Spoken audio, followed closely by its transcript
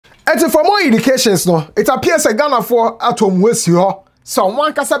And for more indications, no, it appears a Ghana for atom waste here. So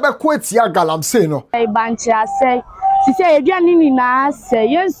one can say quit ya Galamsey no. A bunch I say, she say again na say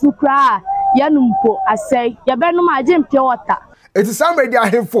yes to cry, yanumpo, I say, Yabeno my gym pure water. It is somebody I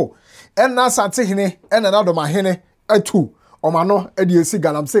have for. And now Asantehene and another Dormaahene a two. Or mano, EDC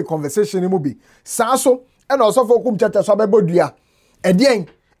Galamsey conversation in movie. Saso and also for Kumchacha Sababodia. And then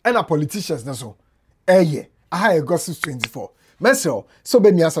and a politicians na so. Yeah, I have Gossip 24. Mesel, so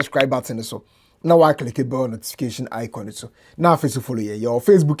be me a subscribe button so. Now I click the bell notification icon so. Now face to follow your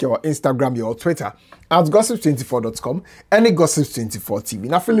Facebook, your Instagram, your Twitter at gossip24.com and gossip24 TV.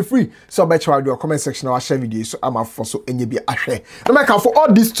 Now feel free so bet you your comment section or share videos so I'm for so any be a share. And I for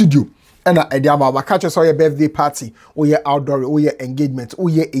all this studio and I catch us all your birthday party or your outdoor or your engagement or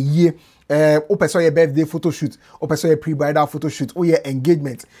your a year. Open your birthday photo shoot, open your pre-bridal photo shoot, or your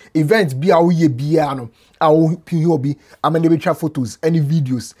engagement event. Be our year, be ano. Our PUB. I'm gonna be photos, any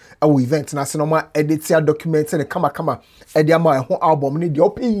videos. Our event. Na sinoma edit your documents and kama. Ediama whole album. Need the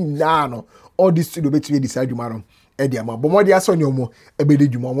open nano. All this studio be decide you man. Ediama. But more dia son your mo.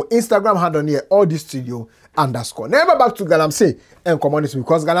 Ebede you mo. Instagram handle here. All this studio _ Never back to Galamsey and communities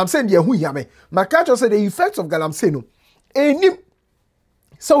because Galamsey dia who yame. My catch say the effects of Galamsey no. Any.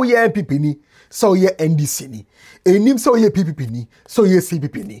 So ye NPP ni, so ye NDC ni. Enim so ye PPP ni, so ye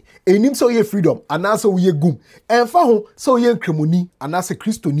CPP ni. Enim so ye freedom, anase ye gum. Enfa ho so ye kremoni, anase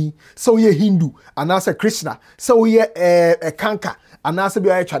Kristo ni, so ye Hindu, anase Krishna, so ye kanka, anase be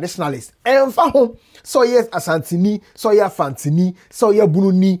a traditionalist. Enfa ho so ye Asantehene, so ye Fantini, so ye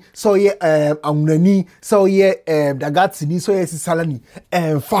Bununi, so ye Amunani, so ye Dagatini, so ye Sisalani.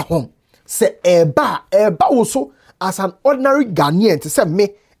 Enfa ho se eba also as an ordinary Ghanaian to say me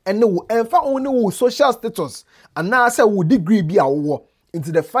and no only social status and now say we degree be our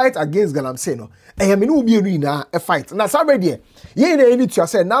into the fight against Galamsey no. I mean will be na a fight. Na sabe there. Ye na any to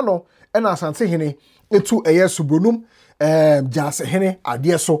say nano and Asantehene etu eye subronum Asantehene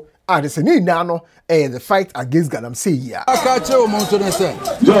ade so ade se ni nano the fight against Galamsey here. Akache o monto ne say.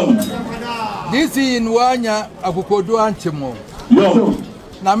 Yo. This in wanya akokodu anchemo. Yo.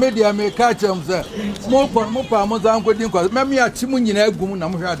 Na media me catch them say mo pa mo zan ko din ko me me achi mu nyina agum na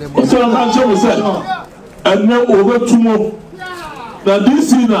mo hwa dem so na catch mo say enne obetumo na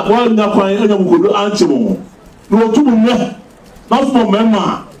this na one na kwan enya mo kodo anchi mo no otumu ne na fo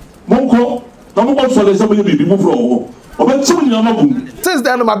mema mo ko na mo ko so le se mo bibi mo fro since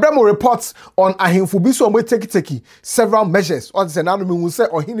then, my brother reports on Ahimfubiso and take several measures. On the nano we say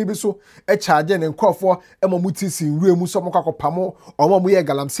or hinibiso a charge and call for Emomutis in real Musomoko Pamo or Momuya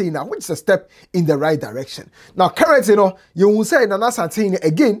Galamsey now, which is a step in the right direction. Now, currently, you will say in Asantehene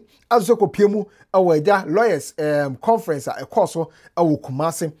again, as Zoko Piemu, our lawyers conference at a course or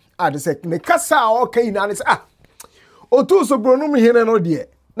Kumasi at the second. The Casa okay now is Otu so Bronum here no dear.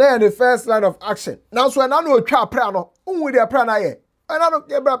 Now the first line of action. Now so I know twa pra no. Unwe dia pra na ye. I know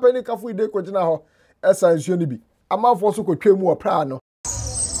get bra penny kafu de ko gina ho. Esansuo ni bi. Amanfo so ko twemu o pra no.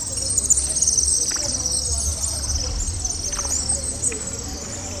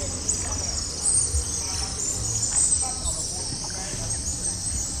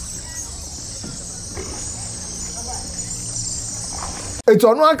 It's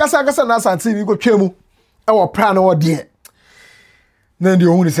ono ankasa na Asantehene ko twemu. E wo pra no de. Then the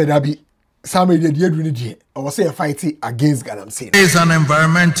only said that be some media did I was say a fight against Galamsey. He is an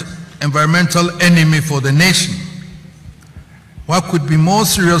environmental enemy for the nation. What could be more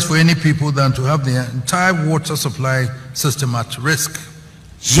serious for any people than to have the entire water supply system at risk?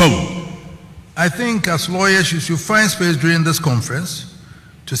 So, I think as lawyers you should find space during this conference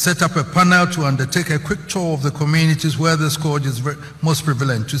to set up a panel to undertake a quick tour of the communities where the scourge is most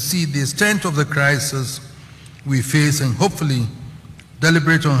prevalent to see the extent of the crisis we face and hopefully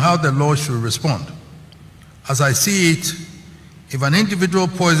deliberate on how the law should respond. As I see it, if an individual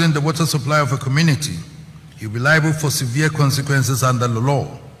poisons the water supply of a community, he will be liable for severe consequences under the law.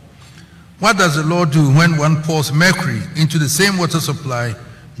 What does the law do when one pours mercury into the same water supply,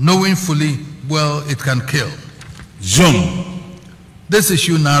 knowing fully well it can kill? Zoom. This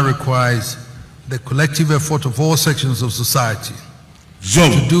issue now requires the collective effort of all sections of society.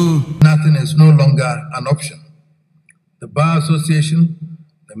 Zoom. To do nothing is no longer an option. The Bar Association,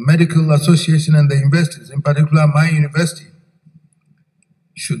 the Medical Association, and the universities, in particular my university,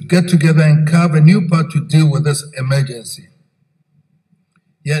 should get together and carve a new path to deal with this emergency.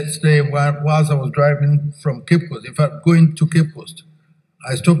 Yesterday, whilst I was driving from Cape Coast, in fact, going to Cape Coast,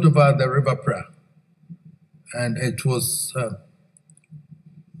 I stopped over at the River Pra. And it was,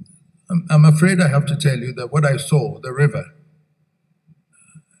 I'm afraid I have to tell you that what I saw, the river,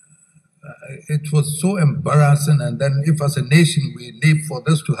 it was so embarrassing. And then if as a nation we live for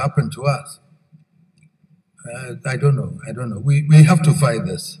this to happen to us, I don't know. We have to fight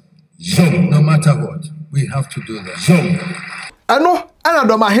this. No matter what, we have to do that. I know, and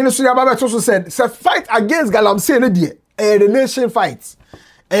Dormaahene so Yababa also said, "Say fight against Galamsey ne die, the nation fight,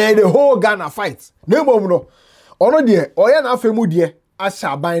 the whole Ghana fight. No more no. Ono die, oya na afemu die, asha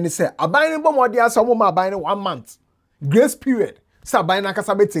aban ne say, aban ne bomo die asamo ma aban ne 1 month. Grace period. Say aban na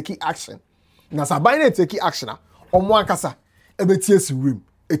kasa be take action. Na say aban ne take action a, omo akasa e be tie si room.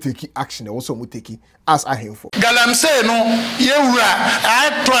 Take action also mu take as ahemfo Galamsey no yewura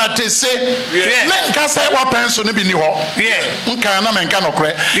atwa te se me nka say wa penso no bi ni ho nka na me nka no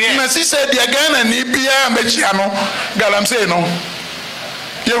kore na si se dia Ghana ni bia mechia no Galamsey no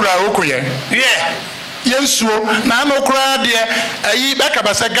yewura okoye yensuo na no kora de ayi beka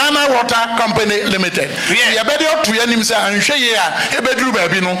ba se Ghana Water Company Limited ya be de otu yanim se anhwe ye a e beduru ba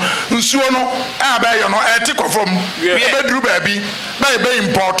bi no nsuo no a ba yo no e te kofom e beduru ba bi ba e be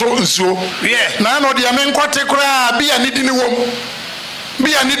import nsuo na no de me nkote kora bia ni di ni wom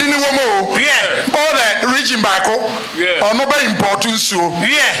o all the region back ono ba import nsuo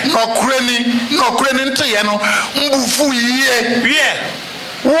no kreni nte ye no mbufu ye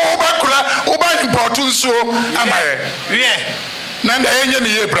Oba important so amaye. Nanda enye ni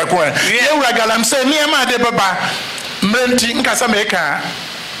ye prakwa. Yewura Galamsey ni ema de baba. Mrenti nkasa meka.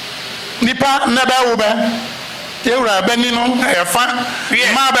 Nipa na ba wo ba. Yewura bani no efa.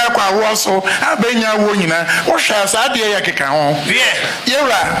 Ma ba kwa wo so abenya wo nyina. Wo hwa sa de ye keka ho.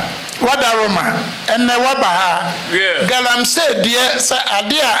 Yewura wadaroma enne waba ha Galamsey die sa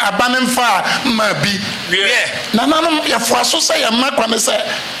ade a abanemfa ma bi na nanom yefo so say makwa ne say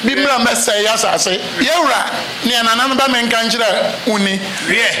bi mra mese ya sase yewura ne nanan ba menka nkyira uni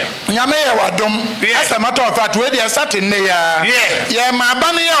nyame ye wadom asa matter of fact we dey sat ne ya ye ma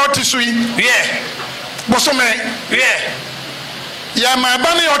abane ya otisui bosome ya ma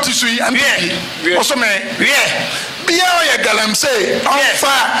abane ya otisui ambi bosome Bia ya Galamsey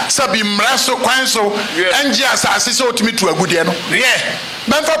onfa sabi mraso kwanso enji asase so otimi tu agudie no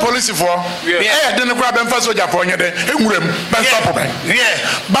benfa police for de ne kwa benfa soja for nyede enwurem ben stop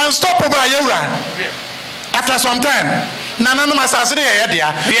ban stop ba yewura after some time nana no masase ne ye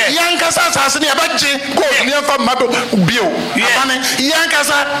dia yankasa asase ne abaje go ne fa mado bio abane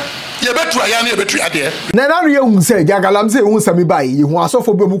yankasa yebetu aya ne yebetu ade na na re hu say Galamsey hu sami bai ye hu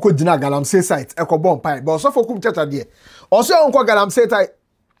asofo be mu ko gina Galamsey site ekobon pai but asofo Kumchacha de oso onko Galamsey site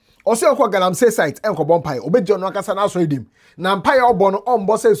oso onko Galamsey site ekobon pai obeje no akasa na so edim na pai obo no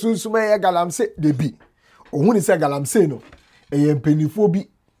ombo say sunsume ye Galamsey de bi ohun ni say Galamsey no eye mpanifo bi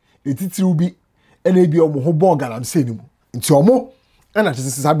etitiru bi ena bi omo ho bon Galamsey ni mu nti omo ena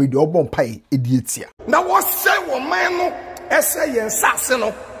tese sabe de obon pai edi etia na wo say wo man no ese ye nsase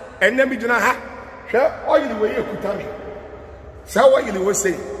no enne mi dina ha hwe oyiri we ekuta mi sa oyiri we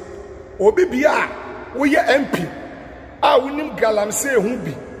say obi bia wo ye MP a wonim Galamsey hu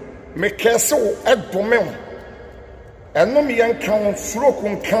bi me kese wo edome ho enno mi yanka wo stroke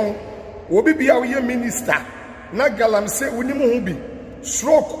nkan obi bia wo ye minister na Galamsey wonim hu bi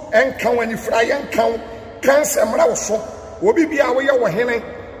stroke enkan wani fra yankan cancer mra wo so obi bia wo ye wo hene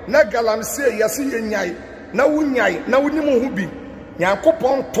na Galamsey yase ye nyai na wo nyai na wonim hu bi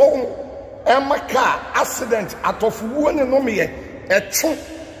Yankopon ton emaka accident atofuwo ne nomye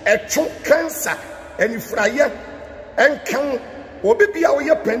echu cancer enifraye enkan obi bia wo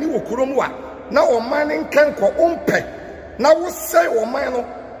ye pani wo kurom a na oman nkan ko ompe na wo sei oman no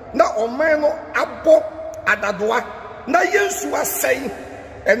na oman no abo adadoa na Yesu asei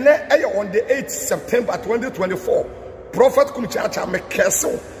ene eye on the 8th September 2024 Prophet Kumchacha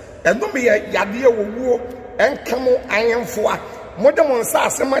mekeso enomye yade wo enkamo ayemfoa modern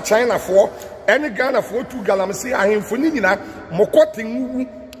sase ma China for any Ghana for to Galamsey ahemfo ni nyina mokotenwu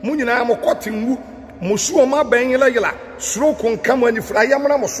mu nyina mokotenwu musuo ma benyela yela suro konkam ani fra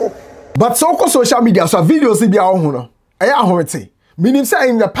yamna moso but so ko social media so videos bia ho no eya ahorete meaning say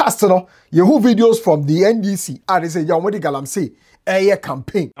in the past no you who videos from the NDC are say ya omodi Galamsey eye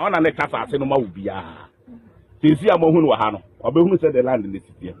campaign ona ne kasa ase no ma wo bia tesi amohu no ha no obehunu say the land in the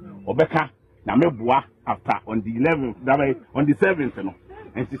city obeka na meboa after on the 11th that on the 7th no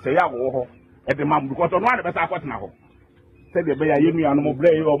and she say ya wo ho e de mam because no ade besa akotena ho say de be ya yenu anu mo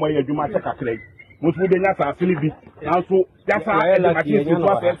ble o mo ya dwuma che kakra mo tu de nya sa asini bi na so ya sa e de machine to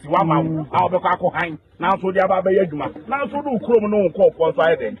ase wa ma a obeko akohan na so de aba be ya dwuma na so do krom no nko for so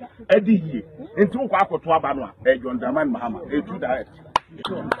ade e di hie enti wo kwa akoto aba no a e John Dramani Mahama e tu direct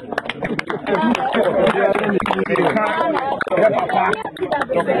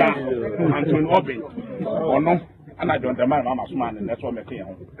Anton Oben ono and I don't demand Mama Suman, and that's what I'm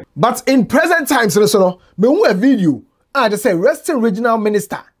saying. But in present times, me a video, and they say Western Regional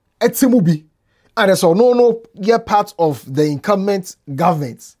Minister Etimubi, and they say no, you're part of the incumbent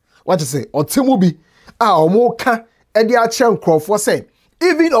government. What you say? Or Timubi, or more can Edia Chen Crawford say,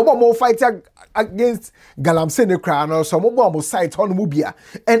 even Obama fight against Galamsey or some Obama site on Mubia.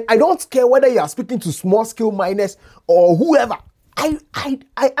 And I don't care whether you are speaking to small scale miners or whoever. I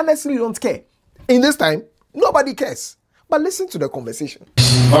honestly don't care. In this time, nobody cares. But listen to the conversation.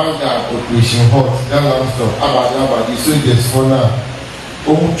 Operation Hot, that one stop, about the soldiers for now.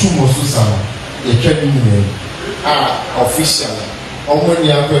 Official. When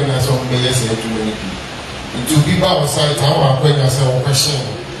you are going to some players here to many people. To people outside, how are going to say a question?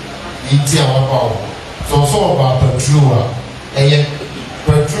 It's our power. So, about patrol.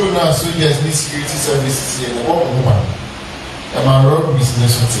 Patrol now, soldiers need security services here. And my road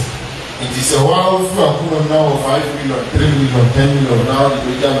business. It is a while for now 5 million, 3 million, 10 million. Now the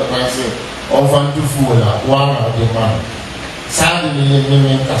region of Galamsey of 1 to 4 one of the man. Sadly,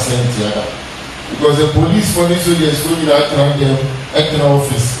 because the police for this soldiers going out around them at the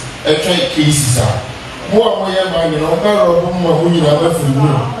office, at try cases are more man, you know, who you have for you.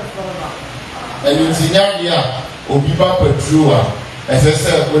 And in Zinia, Obiba Petrua, as I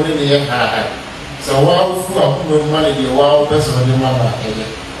said, when they are so while for money, the wild person of the mama.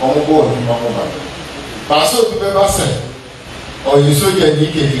 On board in Mama. But so people say, or you saw your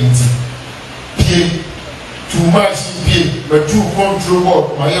naked pay too much pay, but too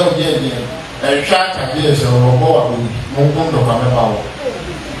control my own and track a years or more Mongo no Kamau.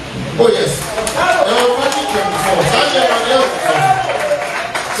 Oh, yes.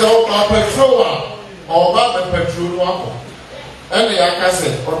 So, my patrol or Baba Petrol, and the Akase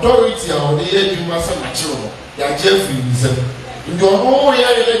authority on the age you must have children, your Jeffrey. You don't know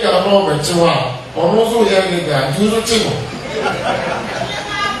where you got a moment to or also here you got to the table.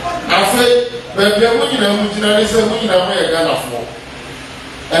 I say, but we are looking at Mutinari, and we are a gun for.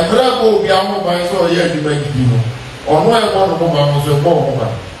 And Bravo, we are more by so here to make it, or no, I want to move on with a bomb.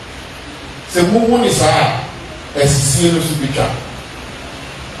 Say, Moon is high as a serious picture.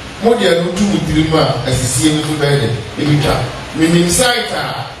 Modia no 2 3 months as a serious bed in the chat. Meaning,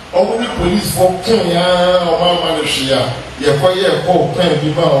 Saita. Only police for Kenya or Mamma Shia, Yakoya, Pen,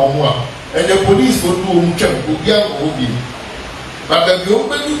 Biba or Moa, and the police will do Muchem, Ubi. But the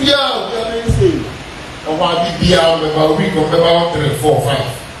open Ubia, or my BBA, about a week of about 3, 4,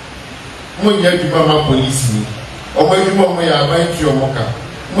 5. When you have Mama police me, or when you want me, I might your mocha.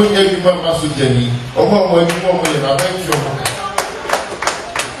 When you have Mama Sujani, or when you want me, I might your mocha.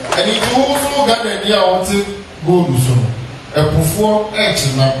 And if you also got an idea, I want to go to some. A before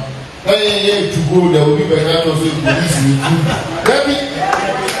action now, to go, there will be better to say police will do. Let me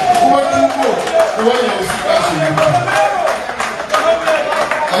what to go, what you see.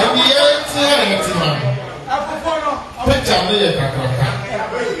 And the answer, man. Picture me a cracker.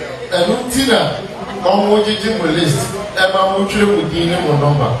 And Lutina, on what you do list, and my motor will give him a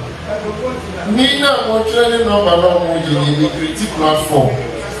number. Nina, what training number, no, the critique platform.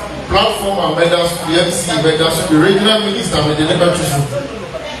 Platform and better PMC, better regional minister, and the never choose.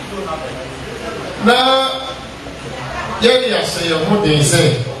 Now, I say, what they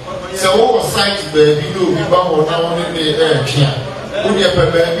say. So, what site baby do be bound now in the air here? Would you have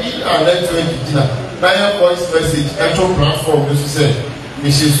a baby and let you into dinner? Now, voice message, actual platform, as you say,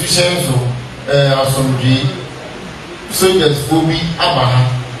 Mrs. Vicenzo, Asomji, soldiers for me,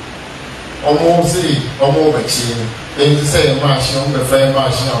 Abaha. Almost say, almost vaccine. Then you say a machine, the fair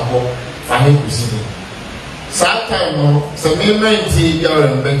machine, or Fanny Cuisine. Sometimes, some men say, you're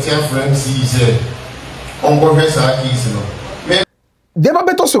a better friend, he said, on Professor Easy. Dema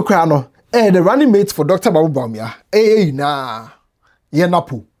beto sokrano, the running mate for Dr. Babu Bamia, na, ye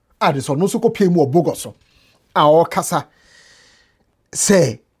NAPO, this or no so copy more bogoso. Our casa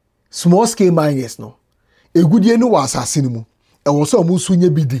say, small scale miners no, a good year no was assassinable, and was so musunya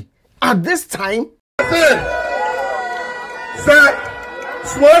bidi. At this time, say,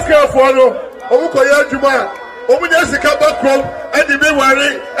 small scale follow, Omukoya Juma, Omunyasika Bakrom, and the big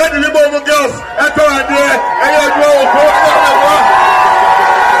worry, and the little girls, and to idea, and you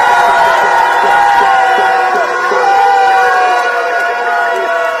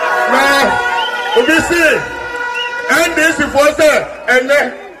and this is for say, and then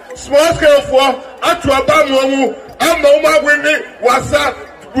small scale for Atuabamu, and Mama Winnie was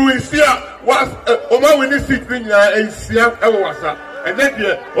Buisia was Oma Winnie sitting in Sia, and then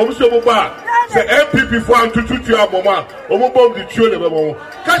here, Omusoba, say MPP for Antutu Mama, Omobom the children of Momo.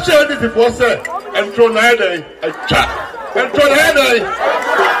 Catch this for say, and Tronade, and chat, and Tronade,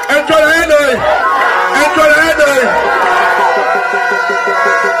 and Tronade.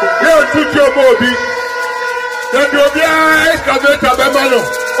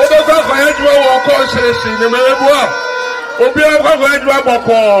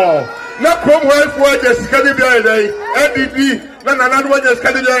 Na krom health work is scanning the NDD, na one is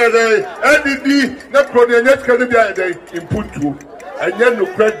scanning the NDD, na krom the next scanning the input to, and yet no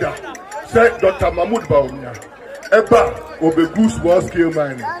credit. Said Dr. Mahmoud Baumia. Eba, Obe small scale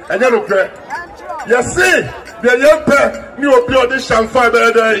mining. And yet no credit. Yes, see, the young pair, new appear this champagne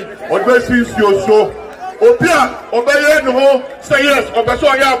day, or dressing your show. Opia, obey no, say yes, or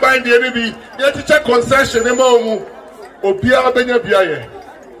Basoya bind the enemy, yet to check concession, a moment. Opia Benabia.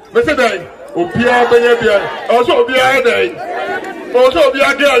 Mr. Day, Opia Benabia, also be a day, also be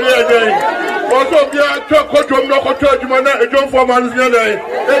a day, also be a truck, no control, man, a John Foreman's day.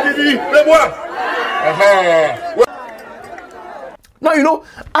 Now, you know,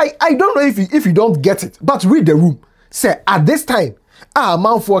 I don't know if you don't get it, but read the room. Say, at this time,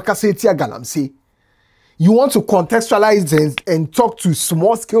 man for Kasetia Galamsey, you want to contextualize and talk to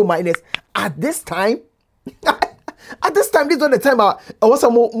small scale miners at this time? At this time, this is not the time I was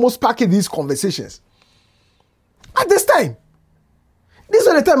most packing these conversations. At this time. This is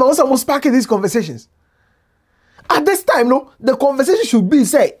not the time I was most packing these conversations. At this time, no, the conversation should be,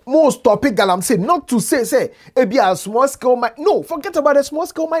 say, most topic Galamsey, not to say, it be a small scale mine. No, forget about the small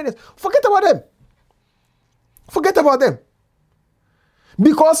scale miners. Forget about them. Forget about them.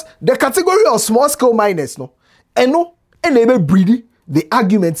 Because the category of small scale miners, no, and no, and they breedy, the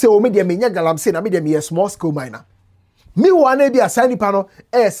argument say, oh, me dey menya Galamsey, na me dey me a small scale miner. Me wane bi asani pano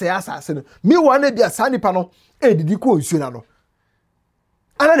say asase no. Me wane bi asani pano didi ko nsuo na no.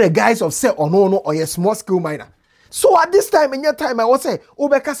 Another the guys of say no or a small scale miner. So at this time in your time I was say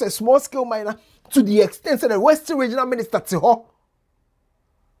Obeka say small scale miner to the extent that the Western Regional Minister Tiho.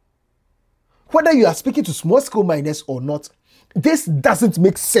 Whether you are speaking to small scale miners or not, this doesn't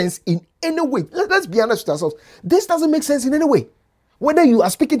make sense in any way. Let's be honest with ourselves. This doesn't make sense in any way. Whether you are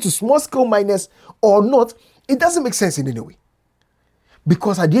speaking to small scale miners or not, it doesn't make sense in any way.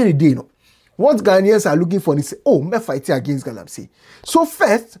 Because at the end of the day, no, what Ghanaians are looking for is say, oh, me fighting against Galamsey. So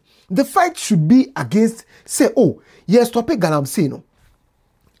first, the fight should be against, say, oh, yes, topic Galamsey, no.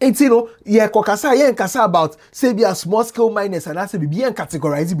 And you know, yeah, kokasa, yeah, kasa about, say, be a small scale miners and that's be and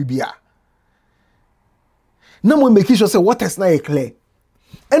categorize BBA. Now we make sure say what is not clear.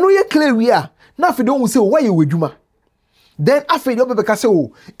 And when you clear we are, now if you don't say why you with Juma. Then after you be say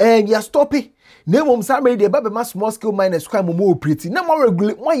oh, and you stop it. Name mom say me dey be small scale miners crime more pretty. Now more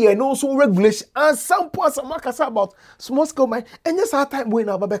regulate one year no so regulation and some points some kasa about small scale miners. And yes our time we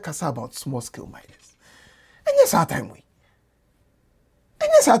now be kasa about small scale miners. And yes our time we. And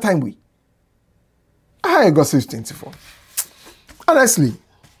yes our time we. I got 624.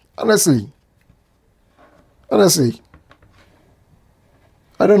 Honestly,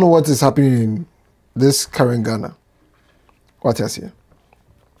 I don't know what is happening in this current Ghana. What else here?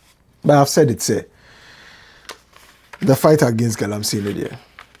 But I've said it, say, the fight against Galamsey Lydia,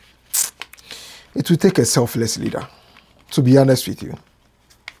 it will take a selfless leader, to be honest with you.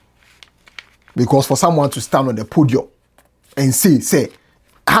 Because for someone to stand on the podium and say,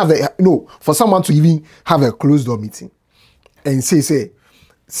 for someone to even have a closed door meeting and say,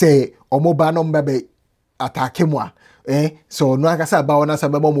 Omoba no mbebe attack moi, so no akasa about na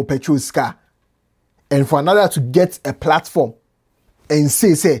sababa mo petrol ska, and for another to get a platform and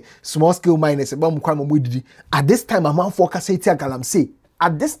say small scale miners about mo at this time a man focus say tia Galamsey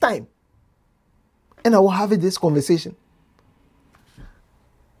at this time, and I will have this conversation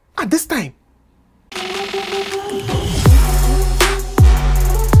at this time.